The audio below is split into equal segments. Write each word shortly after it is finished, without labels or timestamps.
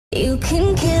You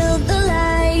can kill the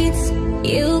lights,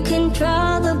 you can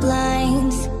draw the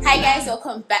blinds. Hi guys,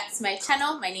 welcome back to my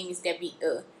channel. My name is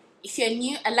debbyoje. If you're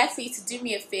new, I'd like for you to do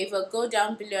me a favor, go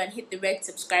down below and hit the red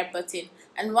subscribe button.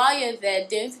 And while you're there,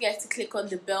 don't forget to click on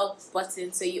the bell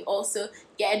button so you also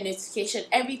get a notification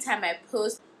every time I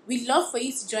post. We'd love for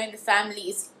you to join the family.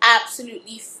 It's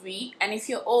absolutely free, and if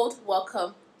you're old,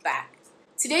 welcome back.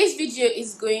 Today's video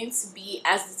is going to be,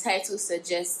 as the title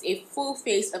suggests, a full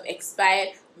face of expired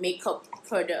makeup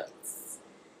products.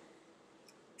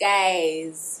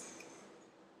 Guys,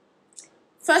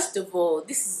 first of all,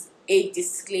 this is a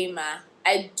disclaimer.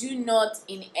 I do not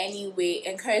in any way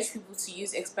encourage people to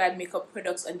use expired makeup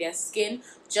products on their skin,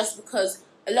 just because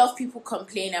a lot of people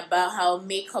complain about how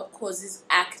makeup causes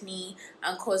acne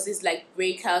and causes like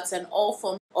breakouts and all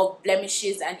forms of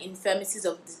blemishes and infirmities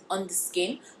on the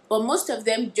skin, but most of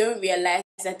them don't realize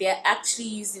that they are actually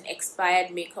using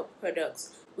expired makeup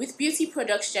products. With beauty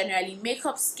products generally,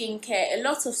 makeup, skincare, a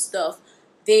lot of stuff,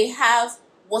 they have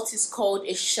what is called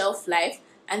a shelf life,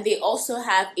 and they also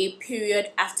have a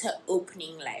period after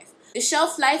opening life. The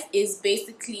shelf life is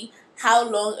basically how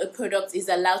long a product is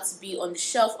allowed to be on the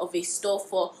shelf of a store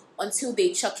for until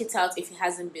they chuck it out if it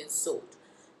hasn't been sold.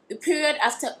 The period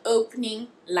after opening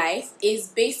life is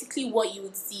basically what you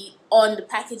would see on the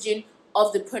packaging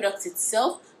of the product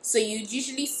itself. So you'd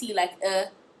usually see like a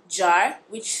jar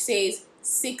which says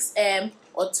 6M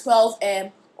or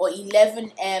 12M or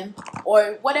 11M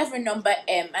or whatever number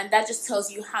M, and that just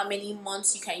tells you how many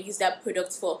months you can use that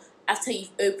product for after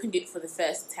you've opened it for the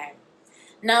first time.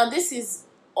 Now this is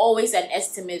always an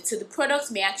estimate, so the product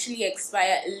may actually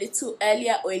expire a little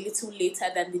earlier or a little later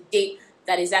than the date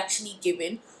that is actually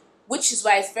given, which is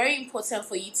why it's very important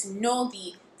for you to know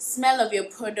the smell of your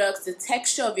products, the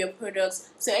texture of your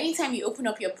products. So anytime you open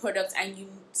up your product and you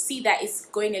see that it's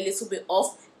going a little bit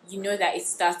off, you know that it's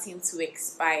starting to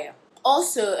expire.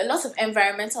 Also, a lot of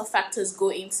environmental factors go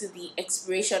into the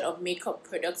expiration of makeup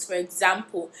products. For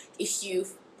example, if you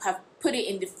have put it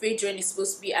in the fridge when it's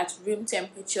supposed to be at room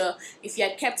temperature, if you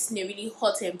are kept in a really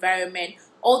hot environment,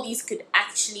 all these could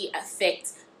actually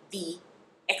affect the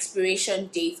expiration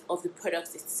date of the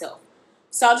product itself.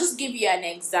 So I'll just give you an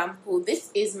example. This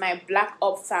is my Black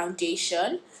Up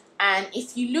foundation, and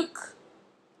if you look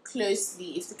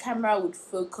closely, if the camera would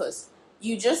focus,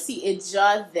 you just see a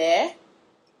jar there,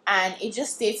 and it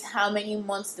just states how many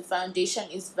months the foundation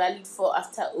is valid for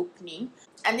after opening.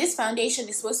 And this foundation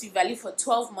is supposed to be valid for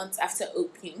 12 months after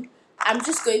opening. I'm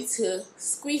just going to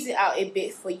squeeze it out a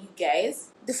bit for you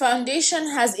guys. The foundation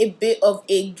has a bit of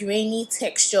a grainy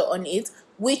texture on it,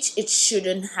 which it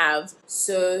shouldn't have.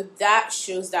 So that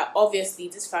shows that obviously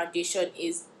this foundation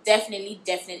is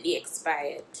definitely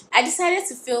expired. I decided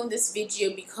to film this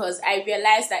video because I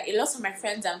realized that a lot of my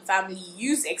friends and family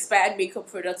use expired makeup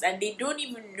products and they don't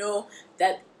even know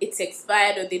that it's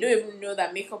expired, or they don't even know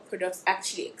that makeup products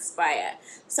actually expire.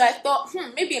 So I thought,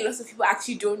 maybe a lot of people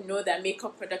actually don't know that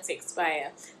makeup products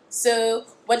expire. So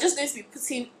we're just going to be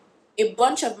putting a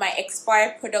bunch of my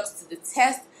expired products to the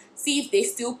test, see if they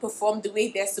still perform the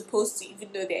way they're supposed to even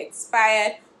though they're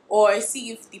expired, or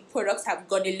see if the products have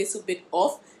gone a little bit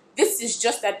off. This is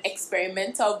just an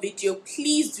experimental video.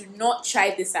 Please do not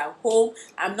try this at home.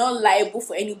 I'm not liable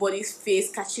for anybody's face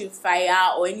catching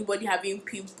fire or anybody having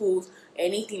pimples or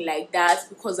anything like that,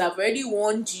 because I've already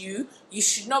warned you. You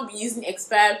should not be using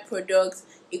expired products.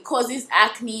 It causes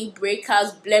acne,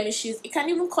 breakouts, blemishes. It can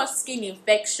even cause skin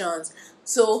infections.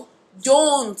 So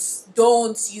don't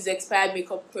use expired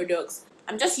makeup products.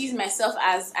 I'm just using myself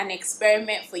as an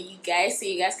experiment for you guys so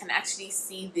you guys can actually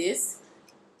see this.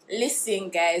 Listen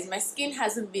guys, my skin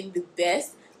hasn't been the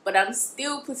best, but I'm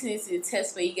still putting it to the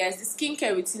test for you guys. The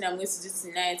skincare routine I'm going to do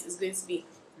tonight is going to be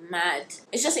mad.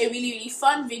 It's just a really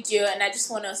fun video, and I just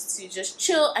want us to just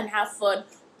chill and have fun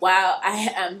while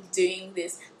I am doing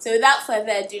this. So without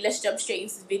further ado, let's jump straight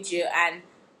into the video and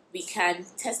we can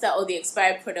test out all the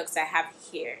expired products I have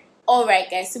here. Alright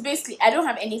guys, so basically I don't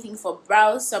have anything for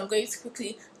brows, so I'm going to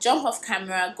quickly jump off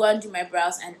camera, go and do my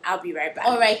brows, and I'll be right back.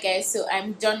 Alright guys, so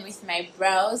I'm done with my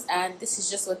brows and this is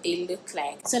just what they look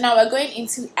like. So now we're going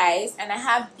into eyes, and I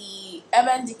have the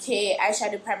Urban Decay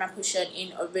eyeshadow primer potion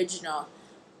in original.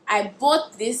 I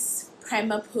bought this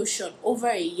primer potion over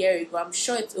a year ago. I'm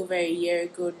sure it's over a year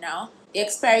ago now. The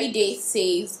expiry date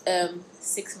says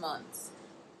 6 months.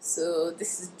 So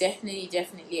this is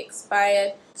definitely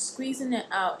expired. Squeezing it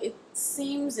out, it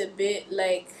seems a bit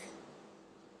like,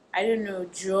 I don't know,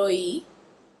 drawy.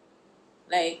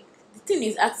 Like the thing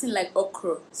is acting like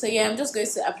okra. So yeah, I'm just going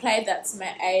to apply that to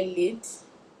my eyelid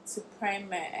to prime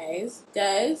my eyes.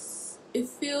 Guys, it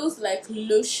feels like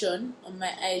lotion on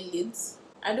my eyelids.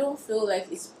 I don't feel like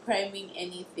it's priming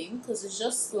anything because it's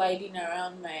just sliding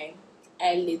around my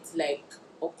eyelids like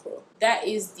okra. That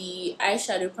is the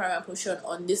eyeshadow primer portion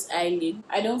on this eyelid.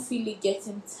 I don't feel it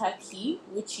getting tacky,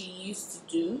 which it used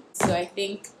to do, so I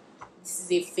think this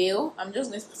is a fail. I'm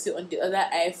just going to put it on the other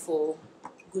eye for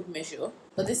good measure,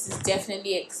 but this is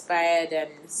definitely expired and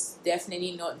it's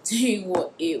definitely not doing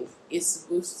what it is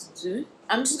supposed to do.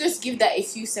 I'm just going to give that a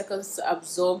few seconds to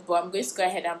absorb, but I'm going to go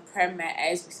ahead and prime my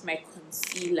eyes with my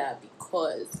concealer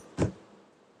because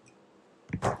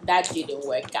that didn't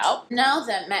work out. Now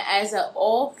that my eyes are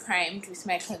all primed with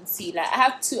my concealer, I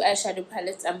have two eyeshadow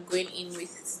palettes I'm going in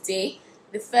with today.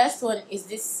 The first one is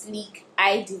this sleek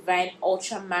Eye Divine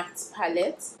Ultra Matte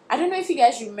palette. I don't know if you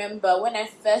guys remember when I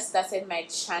first started my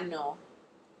channel,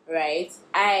 right?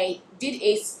 I did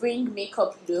a spring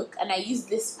makeup look and I used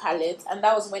this palette, and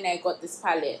that was when I got this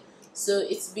palette. So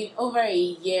it's been over a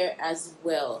year as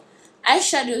well.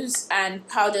 Eyeshadows and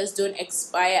powders don't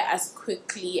expire as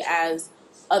quickly as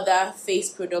other face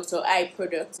products or eye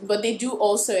products, but they do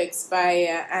also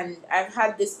expire, and I've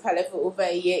had this palette for over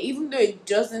a year. Even though it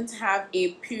doesn't have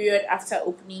a period after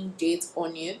opening date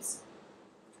on it,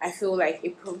 I feel like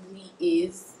it probably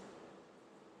is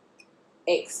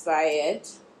expired.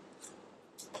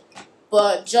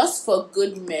 But just for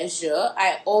good measure,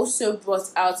 I also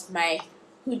brought out my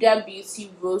Huda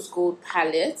Beauty Rose Gold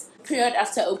palette. Period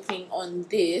after opening on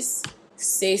this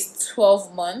says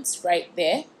 12 months right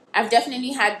there. I've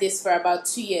definitely had this for about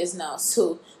 2 years now,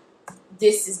 so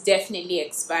this is definitely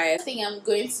expired. The thing I'm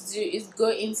going to do is go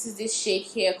into this shade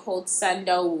here called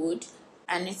Sandalwood,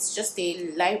 and it's just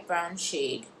a light brown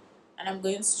shade, and I'm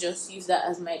going to just use that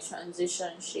as my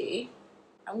transition shade.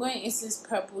 I'm going into this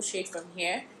purple shade from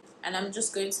here, and I'm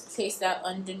just going to place that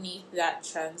underneath that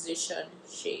transition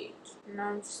shade.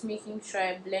 Now I'm just making sure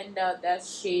I blend out that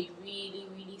shade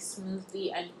really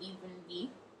smoothly and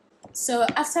evenly. So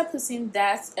after putting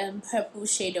that purple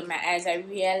shade on my eyes, I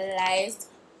realized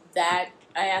that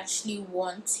I actually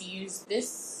want to use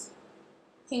this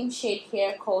pink shade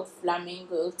here called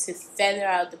Flamingo to feather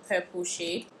out the purple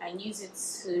shade, and use it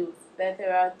to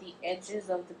feather out the edges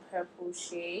of the purple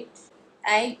shade.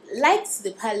 I liked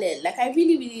the palette, like I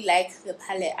really like the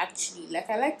palette actually. Like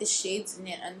I like the shades in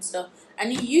it and stuff,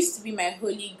 and it used to be my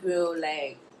holy grail.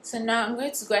 Like, so now I'm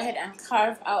going to go ahead and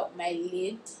carve out my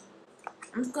lid.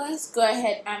 I'm going to go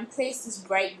ahead and place this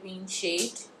bright green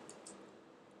shade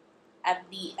at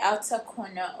the outer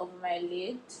corner of my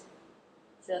lid,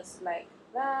 just like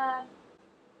that,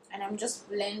 and I'm just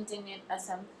blending it as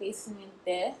I'm placing it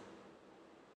there.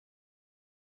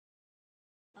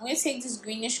 I'm going to take this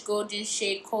greenish golden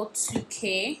shade called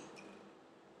 2K,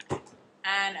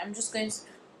 and I'm just going to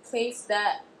place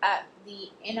that at the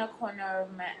inner corner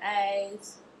of my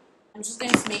eyes. I'm just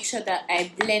going to make sure that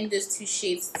I blend those two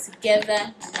shades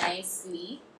together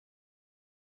nicely.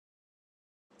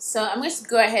 So I'm going to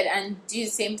go ahead and do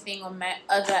the same thing on my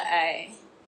other eye.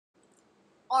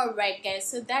 Alright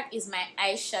guys, so that is my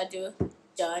eyeshadow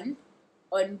done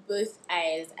on both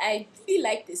eyes. I really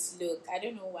like this look. I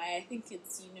don't know why. I think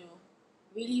it's, you know,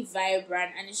 really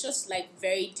vibrant, and it's just like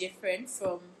very different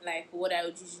from like what I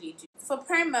would usually do. For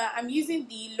primer, I'm using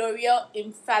the Loreal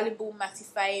Infallible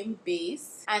Mattifying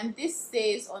base, and this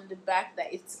says on the back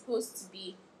that it's supposed to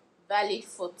be valid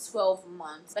for 12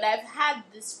 months, but I've had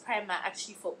this primer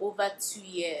actually for over 2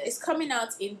 years. It's coming out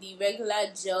in the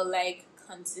regular gel-like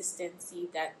consistency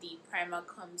that the primer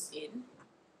comes in,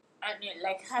 and it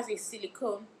like has a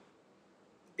silicone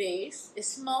base. It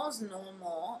smells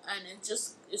normal, and it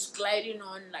just is gliding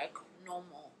on like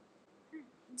normal.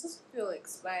 It just feel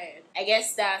expired. I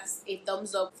guess that's a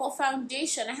thumbs up. For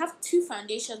foundation, I have two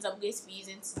foundations I'm going to be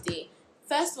using today.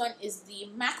 First one is the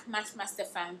MAC Matchmaster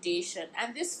Foundation,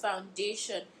 and this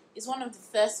foundation is one of the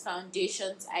first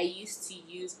foundations I used to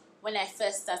use when I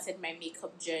first started my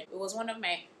makeup journey. It was one of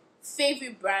my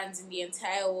favorite brands in the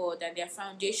entire world, and their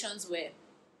foundations were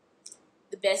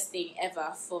the best thing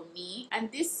ever for me.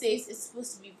 And this says it's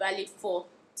supposed to be valid for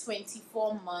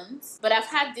 24 months, but I've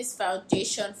had this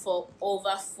foundation for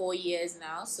over 4 years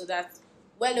now, so that's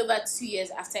well over 2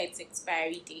 years after its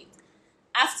expiry date.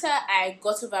 After I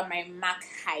got over my MAC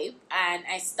hype and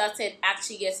I started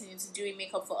actually getting into doing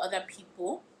makeup for other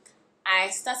people, I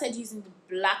started using the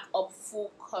Black Up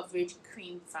Full Coverage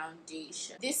Cream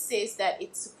Foundation. This says that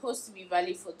it's supposed to be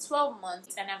valid for 12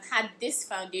 months, and I've had this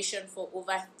foundation for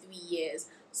over 3 years.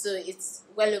 So it's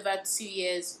well over 2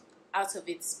 years out of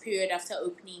its period after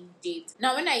opening date.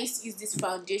 Now, when I used to use these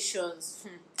foundations,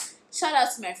 shout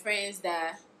out to my friends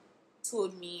that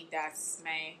told me that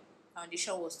my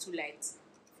foundation was too light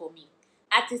for me.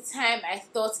 at the time I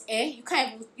thought, you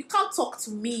can't talk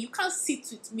to me, you can't sit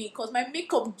with me, because my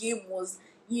makeup game was,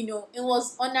 you know, it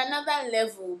was on another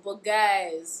level. But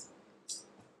guys,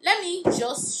 let me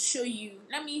just show you,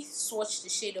 let me swatch the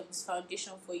shade of this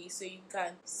foundation for you so you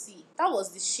can see. That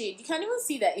was the shade. You can even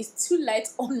see that it's too light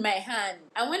on my hand.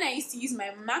 And when I used to use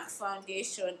my MAC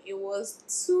foundation, it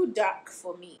was too dark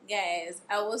for me. Guys,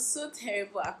 I was so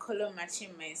terrible at color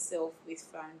matching myself with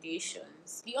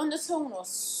foundations. The undertone was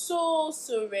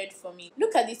so red for me.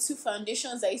 Look at the two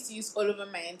foundations I used to use all over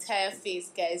my entire face,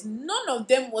 guys. None of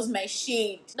them was my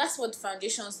shade. That's what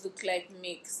foundations look like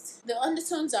mixed. The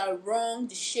undertones are wrong,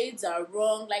 the shades are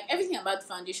wrong, like everything about the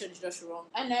foundation is just wrong.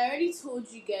 And I already told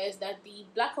you guys that the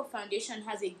blacker foundation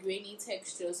has a grainy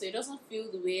texture, so it doesn't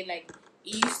feel the way like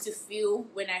it used to feel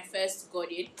when I first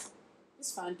got it.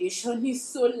 This foundation is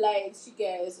so light, you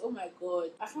guys. Oh my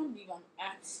god, I can't believe I'm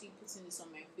actually putting this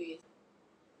on my face.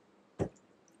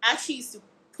 I actually used to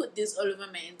put this all over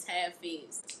my entire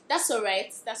face. That's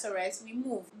alright, we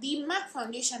move. The MAC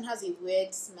foundation has a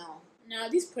weird smell. Now,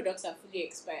 these products are fully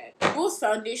expired. Both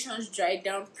foundations dry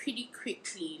down pretty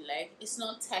quickly. Like, it's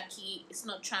not tacky, it's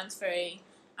not transferring.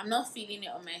 I'm not feeling it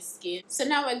on my skin. So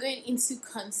now we're going into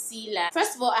concealer.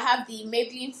 First of all, I have the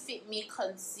Maybelline Fit Me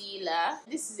Concealer.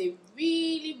 This is a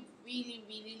really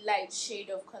light shade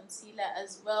of concealer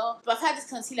as well. But I've had this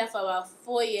concealer for about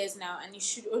 4 years now, and it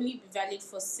should only be valid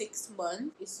for 6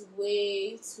 months. It's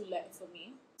way too light for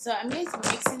me. So I'm going to be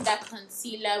mixing that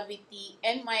concealer with the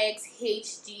NYX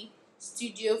HD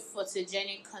Studio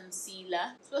Photogenic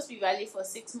Concealer. It's supposed to be valid for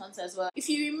 6 months as well. If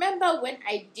you remember when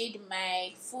I did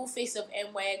my full face of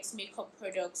NYX makeup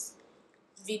products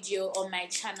video on my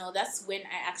channel, that's when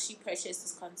I actually purchased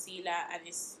this concealer, and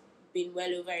it's been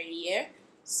well over a year.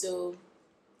 So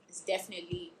it's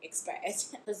definitely expired.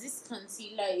 Because this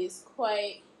concealer is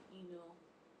quite, you know,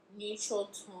 neutral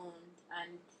toned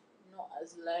and not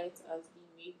as light as the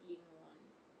Maybelline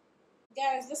one.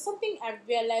 Guys, there's something I've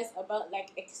realized about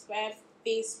like expired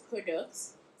face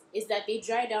products is that they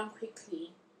dry down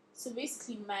quickly. So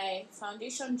basically my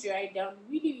foundation dried down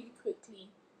really quickly,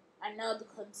 and now the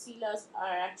concealers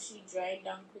are actually drying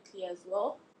down quickly as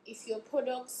well. If your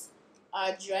products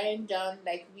are drying down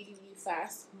like really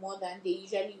fast, more than they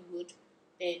usually would,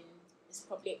 then it's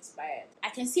probably expired.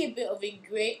 I can see a bit of a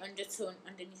grey undertone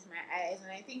underneath my eyes,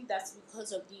 and I think that's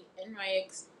because of the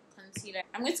NYX concealer.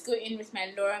 I'm going to go in with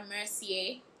my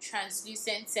Mercier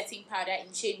translucent setting powder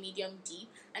in shade medium deep,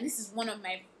 and this is one of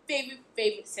my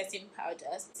favorite setting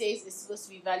powders. It says it's supposed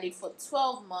to be valid for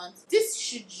 12 months. This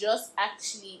should just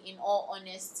actually, in all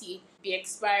honesty, be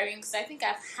expiring, because I think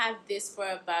I've had this for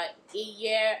about a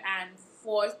year and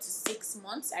 4 to 6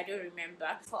 months. I don't remember.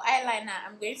 For eyeliner,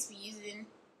 I'm going to be using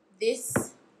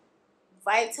this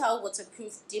Vital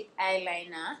Waterproof Dip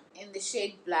Eyeliner in the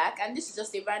shade Black, and this is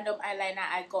just a random eyeliner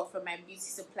I got from my beauty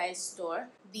supply store.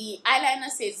 The eyeliner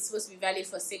says it's supposed to be valid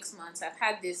for 6 months. I've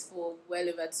had this for well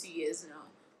over 2 years now,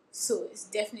 so it's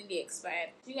definitely expired.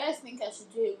 Do you guys think I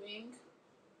should do a wing?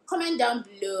 Comment down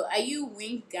below, are you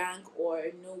wing gang or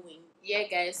no wing? Yeah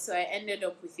guys, so I ended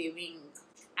up with a wing.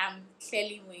 I'm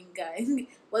clearly wing gang.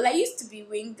 Well, I used to be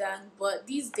wing gang, but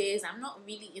these days I'm not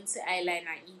really into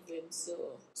eyeliner even.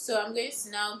 So I'm going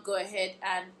to now go ahead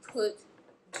and put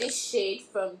this shade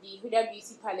from the Huda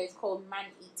Beauty palette called Man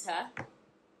Eater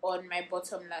on my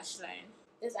bottom lash line.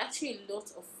 There's actually a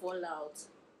lot of fallout.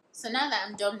 So now that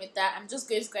I'm done with that, I'm just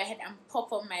going to go ahead and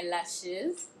pop on my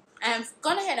lashes. I've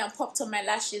gone ahead and popped on my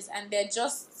lashes, and they're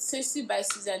just Sosu by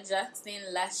Susan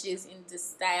Jackson lashes in the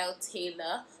style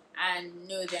Taylor. And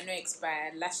no, they're not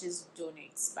expired. Lashes don't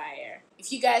expire.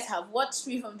 If you guys have watched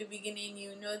me from the beginning,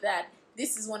 you know that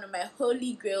this is one of my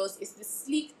holy grails. It's the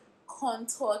Sleek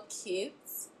Contour Kit.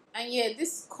 And yeah,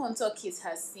 this contour kit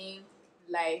has seen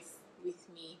life with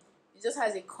me. It just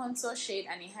has a contour shade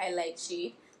and a highlight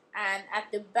shade. And at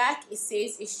the back, it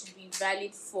says it should be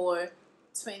valid for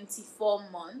 24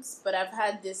 months. But I've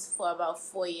had this for about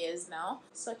 4 years now.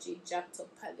 Such a jacked up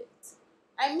palette.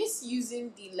 I miss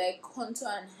using the like contour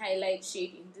and highlight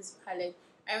shade in this palette.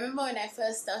 I remember when I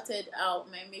first started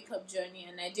out my makeup journey,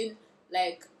 and I didn't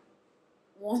like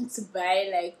want to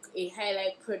buy like a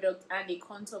highlight product and a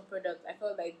contour product. I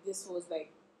felt like this was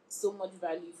like so much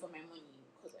value for my money,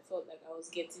 because I felt like I was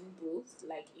getting both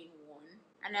like in one.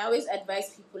 And I always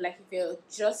advise people, like, if you're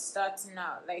just starting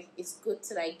out, like, it's good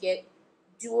to like get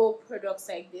dual products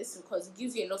like this, because it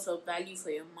gives you a lot of value for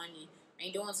your money. And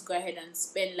you don't want to go ahead and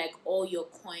spend like all your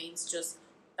coins just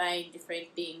buying different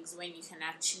things when you can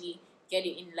actually get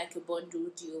it in like a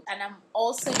bundle deal. And I'm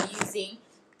also using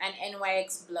an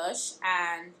NYX blush,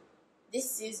 and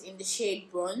this is in the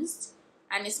shade Bronzed.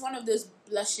 and it's one of those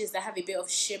blushes that have a bit of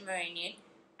shimmer in it.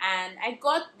 And I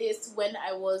got this when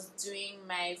I was doing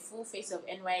my full face of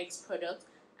NYX product,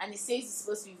 and it says it's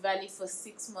supposed to be valid for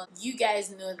 6 months. You guys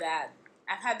know that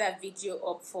I've had that video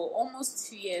up for almost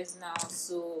 2 years now,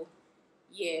 so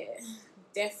yeah,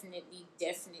 definitely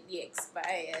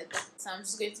expired. So I'm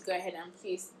just going to go ahead and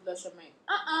place the blush on my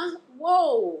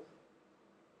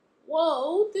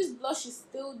whoa, this blush is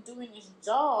still doing its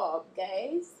job,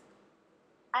 guys.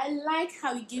 I like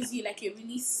how it gives you like a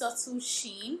really subtle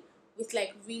sheen with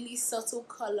like really subtle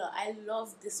color. I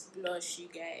love this blush, you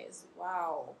guys.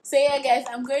 Wow. So yeah, guys,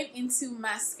 I'm going into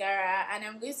mascara, and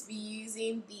I'm going to be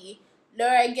using the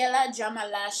Loreal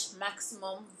Dramalash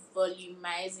Maximum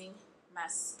Volumizing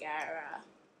Mascara.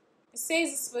 It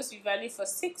says it's supposed to be valid for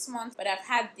 6 months, but I've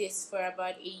had this for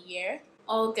about a year.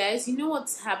 Oh guys, you know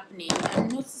what's happening? I'm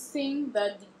noticing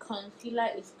that the concealer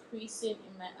is creasing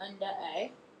in my under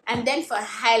eye. And then for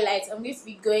highlights, I'm going to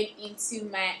be going into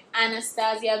my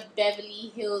Anastasia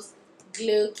Beverly Hills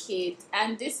Glow Kit.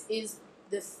 And this is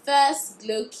the first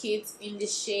glow kit in the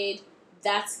shade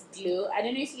That's Glow. I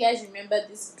don't know if you guys remember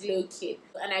this glow kit.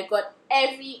 And I got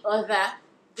every other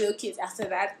glow kit after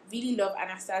that. Really love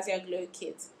Anastasia glow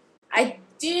kit. I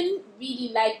didn't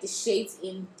really like the shades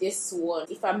in this one,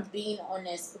 if I'm being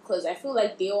honest, because I feel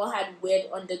like they all had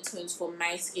weird undertones for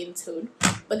my skin tone.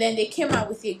 But then they came out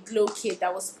with a glow kit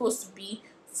that was supposed to be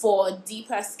for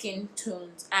deeper skin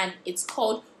tones, and it's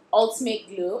called Ultimate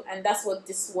Glow, and that's what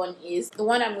this one is. The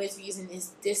one I'm going to be using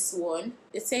is this one.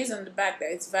 It says on the back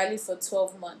that it's valid for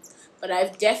 12 months, but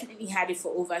I've definitely had it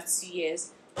for over 2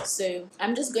 years. So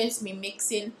I'm just going to be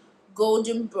mixing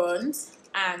golden bronze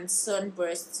and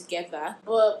sunburst together.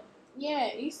 But yeah,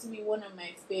 it used to be one of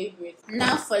my favorites.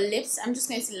 Now for lips, I'm just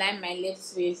going to line my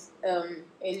lips with a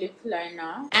lip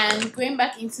liner. And going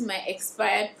back into my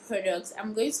expired products,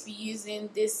 I'm going to be using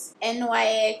this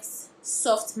NYX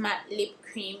Soft Matte Lip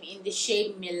Cream in the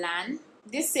shade Milan.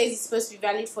 This says it's supposed to be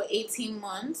valid for 18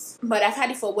 months, but I've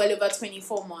had it for well over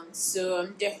 24 months. So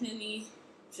I'm definitely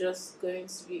just going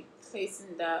to be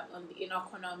placing that on the inner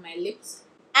corner of my lips.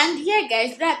 And yeah,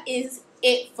 guys, that is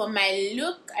it for my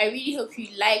look. I really hope you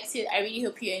liked it. I really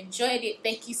hope you enjoyed it.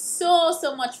 Thank you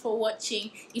so much for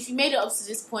watching. If you made it up to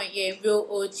this point, you're a real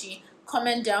OG.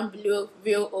 Comment down below,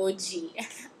 real OG.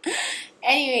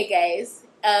 Anyway, guys,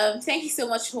 thank you so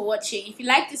much for watching. If you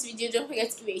like this video, don't forget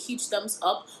to give it a huge thumbs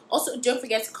up. Also, don't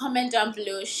forget to comment down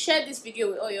below. Share this video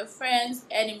with all your friends,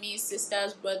 enemies,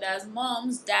 sisters, brothers,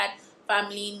 moms, dad,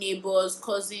 family, neighbors,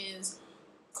 cousins,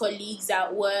 colleagues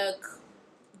at work,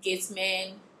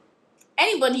 gatesmen,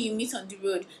 anybody you meet on the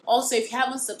road. Also, if you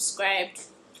haven't subscribed,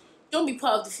 don't be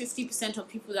part of the 50% of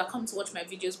people that come to watch my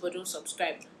videos but don't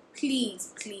subscribe.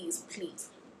 Please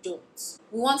don't.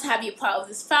 We want to have you part of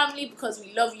this family because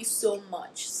we love you so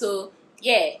much. So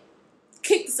yeah,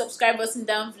 click the subscribe button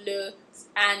down below,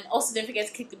 and also don't forget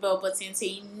to click the bell button so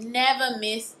you never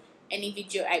miss any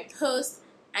video I post.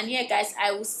 And yeah, guys,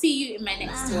 I will see you in my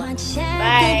next one.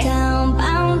 Bye. Down,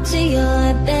 bound to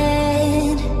your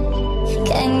bed.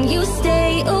 Can you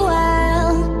stay a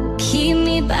while? Keep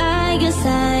me by your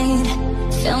side.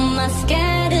 Fill my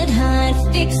scattered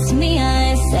heart. Fix me,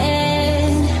 I said.